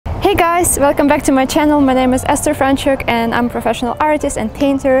Hey guys, welcome back to my channel. My name is Esther Franchuk and I'm a professional artist and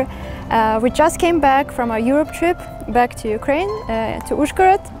painter. We just came back from our Europe trip back to Ukraine, to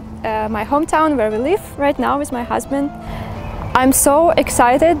Uzhhorod, my hometown where we live right now with my husband. I'm so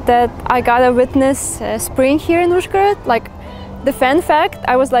excited that I got to witness spring here in Uzhhorod. Like, the fun fact,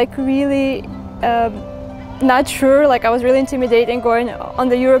 I was like really not sure, like I was really intimidated going on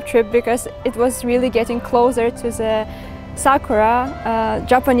the Europe trip because it was really getting closer to the sakura,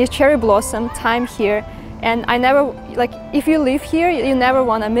 Japanese cherry blossom time here, and I never, like, if you live here you never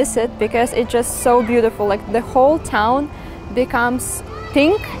want to miss it because it's just so beautiful. Like, the whole town becomes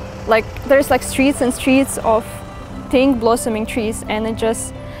pink, like there's like streets and streets of pink blossoming trees, and it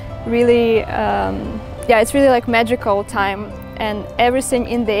just really yeah, it's really like magical time, and everything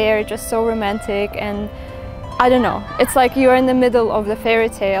in the air is just so romantic, and I don't know, it's like you're in the middle of the fairy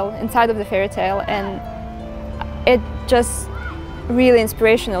tale, inside of the fairy tale, and it just really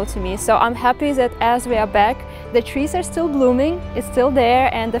inspirational to me. So I'm happy that as we are back, the trees are still blooming, it's still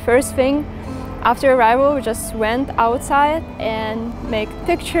there, and the first thing after arrival we just went outside and make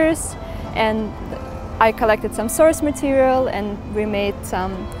pictures, and I collected some source material and we made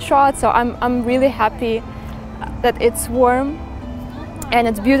some shots. So I'm really happy that it's warm and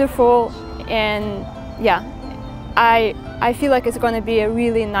it's beautiful, and yeah, I feel like it's going to be a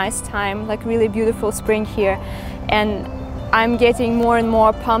really nice time, like really beautiful spring here, and I'm getting more and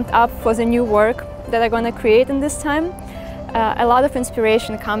more pumped up for the new work that I'm going to create in this time. A lot of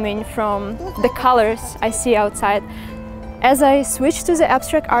inspiration coming from the colors I see outside. As I switch to the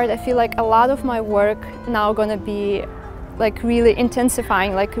abstract art, I feel like a lot of my work now going to be like really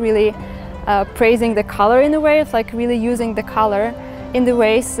intensifying, like really praising the color in a way. It's like really using the color in the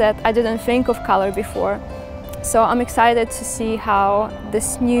ways that I didn't think of color before. So I'm excited to see how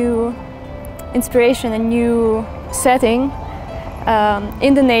this new inspiration and new setting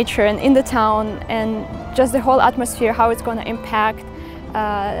in the nature and in the town and just the whole atmosphere, how it's going to impact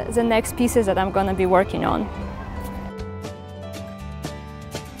the next pieces that I'm going to be working on.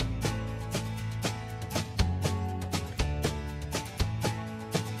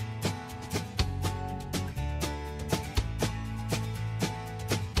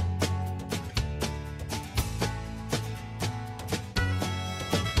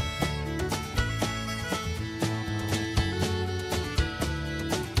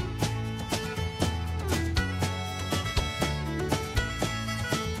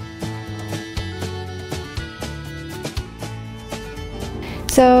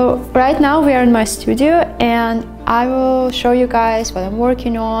 So right now we are in my studio, and I will show you guys what I'm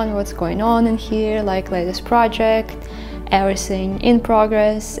working on, what's going on in here, like latest project, everything in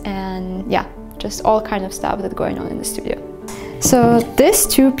progress, and yeah, just all kind of stuff that's going on in the studio. So these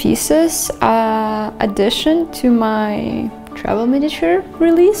two pieces are addition to my travel miniature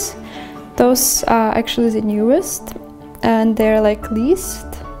release. Those are actually the newest, and they're like least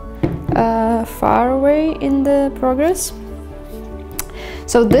far away in the progress.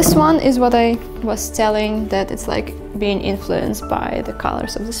 So this one is what I was telling, that it's like being influenced by the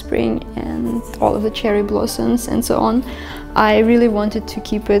colors of the spring and all of the cherry blossoms and so on. I really wanted to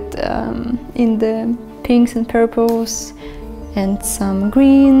keep it in the pinks and purples and some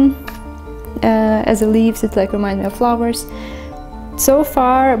green as the leaves. It like remind me of flowers. So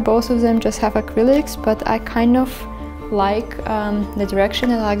far both of them just have acrylics, but I kind of like the direction,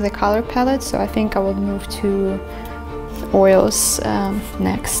 I like the color palette, so I think I will move to oils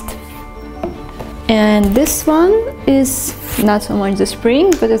next. And this one is not so much the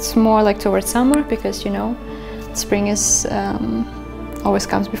spring, but it's more like towards summer, because you know spring is always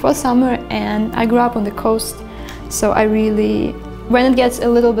comes before summer, and I grew up on the coast, so I really, when it gets a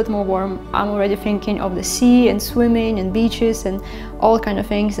little bit more warm, I'm already thinking of the sea and swimming and beaches and all kind of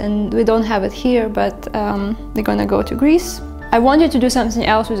things, and we don't have it here, but we're gonna go to Greece. I wanted to do something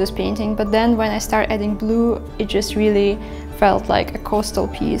else with this painting, but then when I started adding blue, it just really felt like a coastal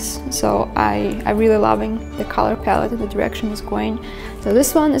piece. So I really loving the color palette and the direction it's going. So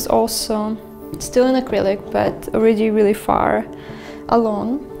this one is also still in acrylic, but already really far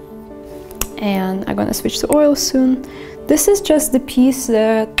along. And I'm gonna switch to oil soon. This is just the piece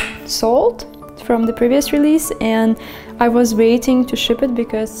that sold from the previous release, and I was waiting to ship it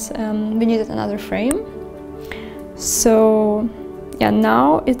because we needed another frame. So yeah,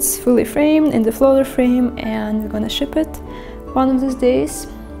 now it's fully framed in the floater frame, and we're gonna ship it one of these days,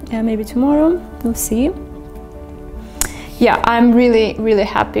 maybe tomorrow, we'll see. Yeah, I'm really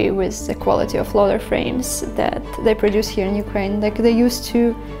happy with the quality of floater frames that they produce here in Ukraine. Like, they used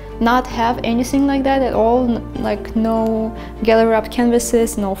to not have anything like that at all, like no gallery wrapped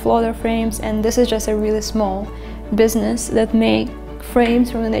canvases, no floater frames, and this is just a really small business that make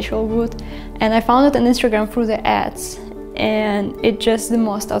frames from the natural wood, and I found it on Instagram through the ads, and it's just the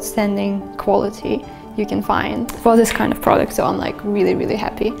most outstanding quality you can find for this kind of product. So I'm like really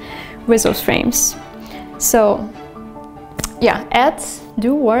happy with those frames. So yeah, ads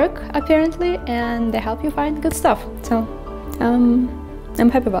do work apparently, and they help you find good stuff. So I'm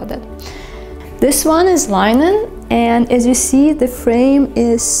happy about that. This one is linen, and as you see, the frame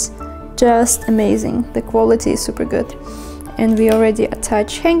is just amazing. The quality is super good. And we already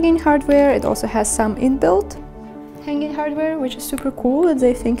attach hanging hardware. It also has some inbuilt hanging hardware, which is super cool that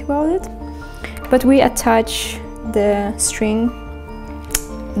they think about it. But we attach the string,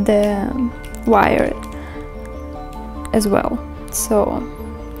 the wire as well. So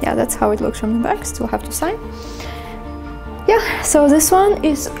yeah, that's how it looks from the back. Still have to sign. Yeah, so this one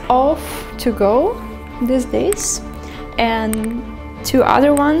is off to go these days, and 2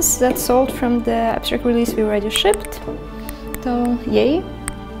 other ones that sold from the abstract release we already shipped. So yay,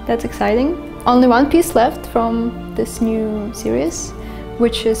 that's exciting. Only 1 piece left from this new series,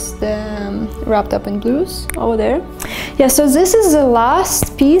 which is the Wrapped Up in Blues over there. Yeah, so this is the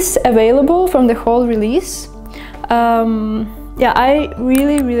last piece available from the whole release. Yeah, I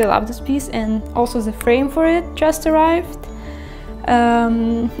really love this piece, and also the frame for it just arrived.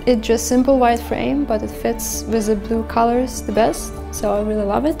 It's just simple white frame, but it fits with the blue colors the best, so I really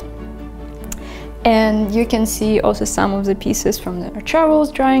love it. And you can see also some of the pieces from the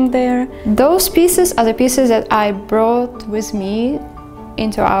travels drying there. Those pieces are the pieces that I brought with me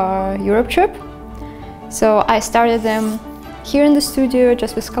into our Europe trip. So I started them here in the studio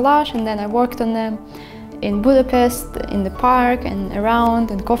just with collage, and then I worked on them in Budapest, in the park and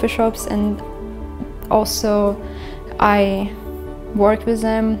around, in coffee shops, and also I worked with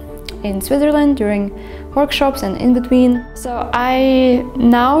them in Switzerland during workshops and in between. So I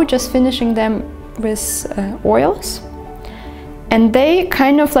now just finishing them with oils, and they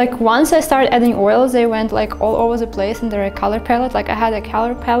kind of like, once I started adding oils, they went like all over the place in their color palette. Like I had a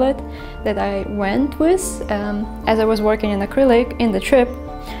color palette that I went with as I was working in acrylic in the trip,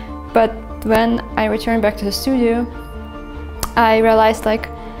 but when I returned back to the studio, I realized like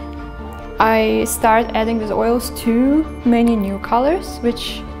I start adding these oils too many new colors,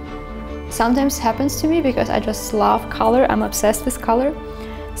 which sometimes happens to me because I just love color. I'm obsessed with color.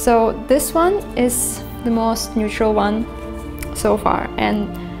 So this one is the most neutral one so far, and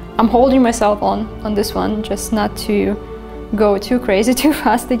I'm holding myself on this one just not to go too crazy too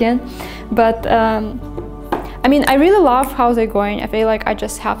fast again. But I mean, I really love how they're going. I feel like I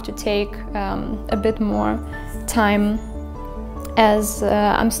just have to take a bit more time, as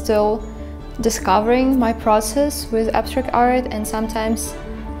I'm still discovering my process with abstract art, and sometimes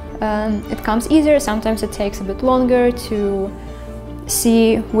it comes easier, sometimes it takes a bit longer to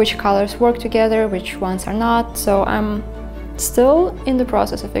see which colors work together, which ones are not. So I'm still in the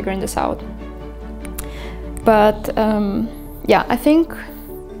process of figuring this out. But yeah, I think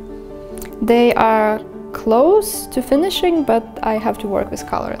they are close to finishing, but I have to work with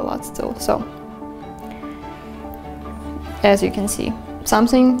color a lot still. So as you can see,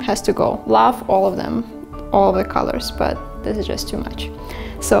 something has to go. Love all of them, all of the colors, but this is just too much.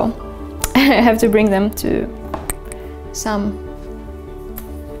 So I have to bring them to some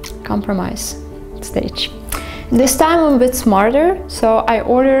compromise stage. This time I'm a bit smarter, so I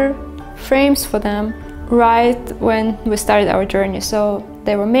order frames for them right when we started our journey. So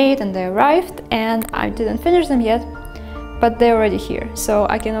they were made and they arrived, and I didn't finish them yet, but they're already here. So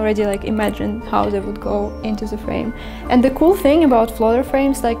I can already like imagine how they would go into the frame. And the cool thing about floater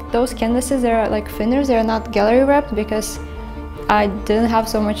frames, like those canvases, they're like thinners, they're not gallery wrapped, because I didn't have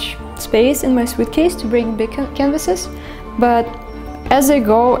so much space in my suitcase to bring big canvases. But as they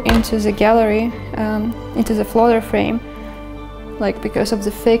go into the gallery, into the floater frame, like because of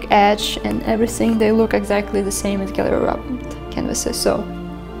the thick edge and everything, they look exactly the same as gallery wrapped canvases. So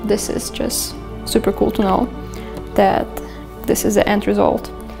this is just super cool to know that this is the end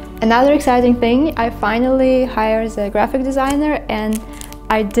result. Another exciting thing, I finally hired a graphic designer, and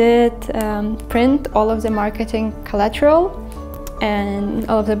I did print all of the marketing collateral and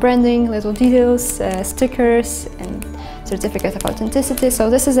all of the branding, little details, stickers and certificate of authenticity. So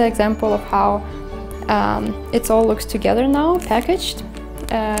this is an example of how it all looks together now, packaged.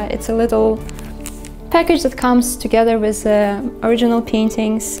 It's a little package that comes together with original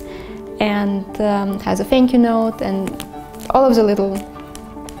paintings, and has a thank you note and all of the little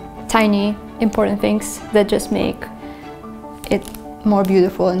tiny important things that just make it more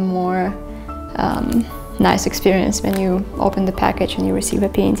beautiful and more nice experience when you open the package and you receive a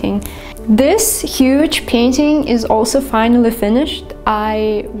painting. This huge painting is also finally finished.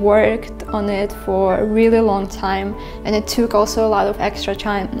 I worked on it for a really long time, and it took also a lot of extra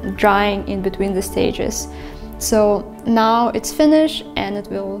time drying in between the stages. So now it's finished and it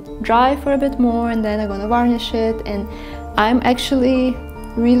will dry for a bit more, and then I'm gonna varnish it. And I'm actually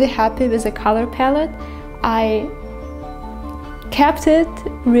really happy with the color palette. I kept it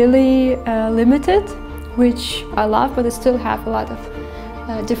really limited, which I love, but I still have a lot of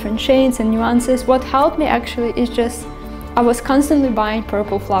different shades and nuances. What helped me actually is just I was constantly buying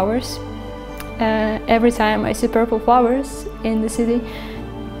purple flowers. Every time I see purple flowers in the city,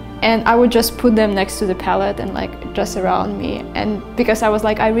 and I would just put them next to the palette and like just around me. And because I was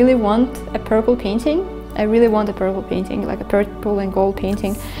like, I really want a purple painting. I really want a purple painting, like a purple and gold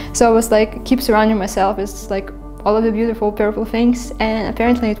painting. So I was like, keep surrounding myself with like all of the beautiful purple things, and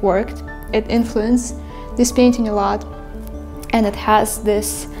apparently it worked. It influenced this painting a lot, and it has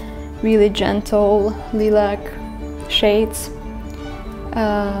this really gentle lilac shades,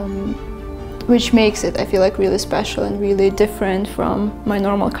 which makes it, I feel like, really special and really different from my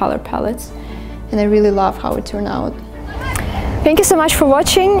normal color palettes. And I really love how it turned out. Thank you so much for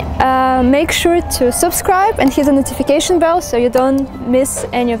watching. Make sure to subscribe and hit the notification bell so you don't miss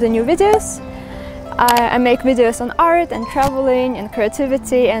any of the new videos. I make videos on art and traveling and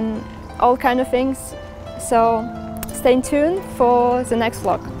creativity and all kind of things. So stay tuned for the next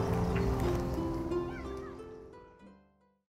vlog.